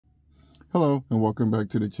Hello and welcome back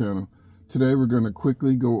to the channel. Today we're going to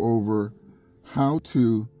quickly go over how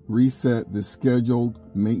to reset the scheduled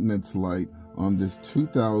maintenance light on this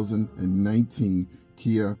 2019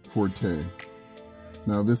 Kia Forte.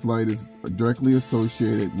 Now this light is directly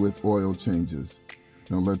associated with oil changes.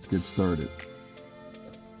 Now let's get started.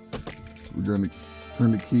 We're going to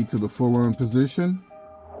turn the key to the full on position.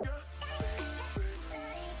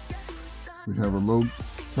 We have a low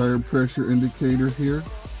tire pressure indicator here.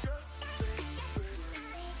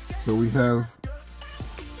 So we have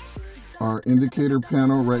our indicator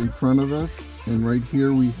panel right in front of us, and right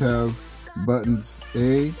here we have buttons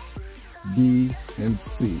A, B, and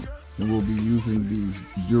C, and we'll be using these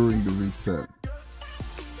during the reset.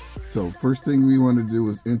 So first thing we want to do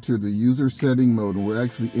is enter the user setting mode. We're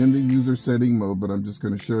actually in the user setting mode, but I'm just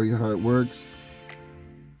going to show you how it works.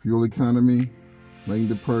 Fuel economy, lane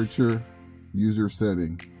departure, user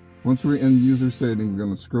setting. Once we're in user setting, we're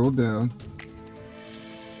going to scroll down.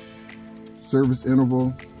 Service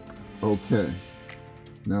interval, okay.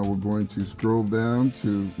 Now we're going to scroll down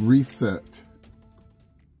to reset.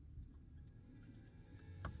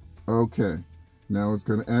 Okay, now it's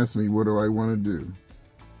going to ask me, what do I want to do?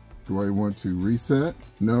 Do I want to reset?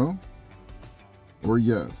 No? Or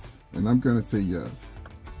yes? And I'm going to say yes.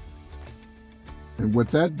 And what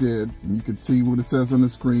that did, and you can see what it says on the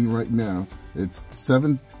screen right now, it's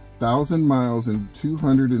 7,000 miles in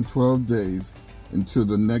 212 days until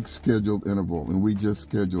the next scheduled interval, and we just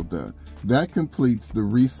scheduled that. That completes the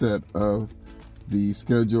reset of the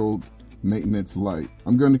scheduled maintenance light.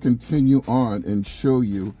 I'm going to continue on and show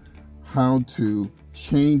you how to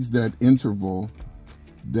change that interval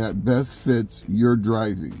that best fits your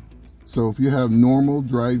driving. So if you have normal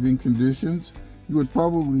driving conditions, you would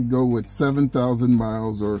probably go with 7,000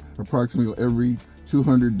 miles or approximately every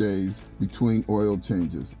 200 days between oil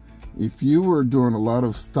changes. If you were doing a lot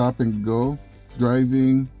of stop and go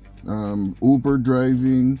driving, Uber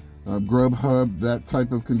driving, Grubhub, that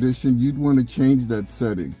type of condition, you'd want to change that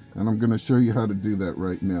setting. And I'm going to show you how to do that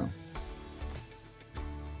right now.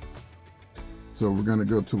 So we're going to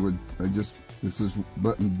go to this is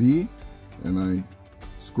button B, and I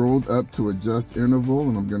scrolled up to adjust interval,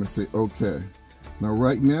 and I'm going to say okay. Now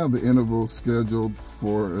right now the interval is scheduled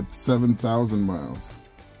for 7,000 miles.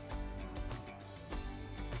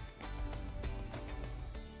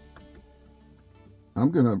 I'm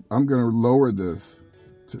gonna lower this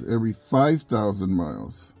to every 5,000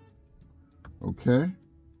 miles. Okay,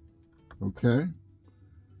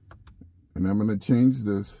 and I'm gonna change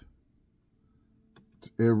this to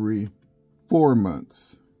every 4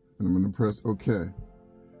 months, and I'm gonna press OK.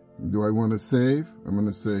 And do I want to save? I'm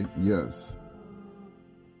gonna say yes.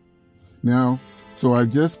 Now, so I've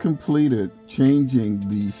just completed changing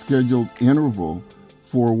the scheduled interval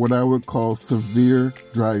for what I would call severe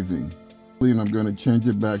driving. And I'm going to change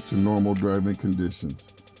it back to normal driving conditions.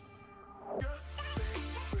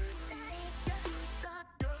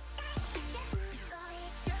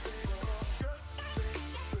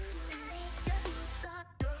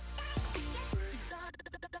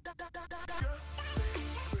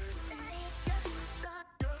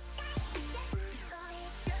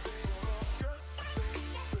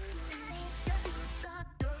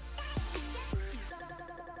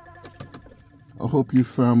 I hope you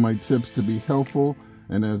found my tips to be helpful,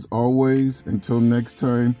 and as always, until next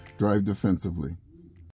time, drive defensively.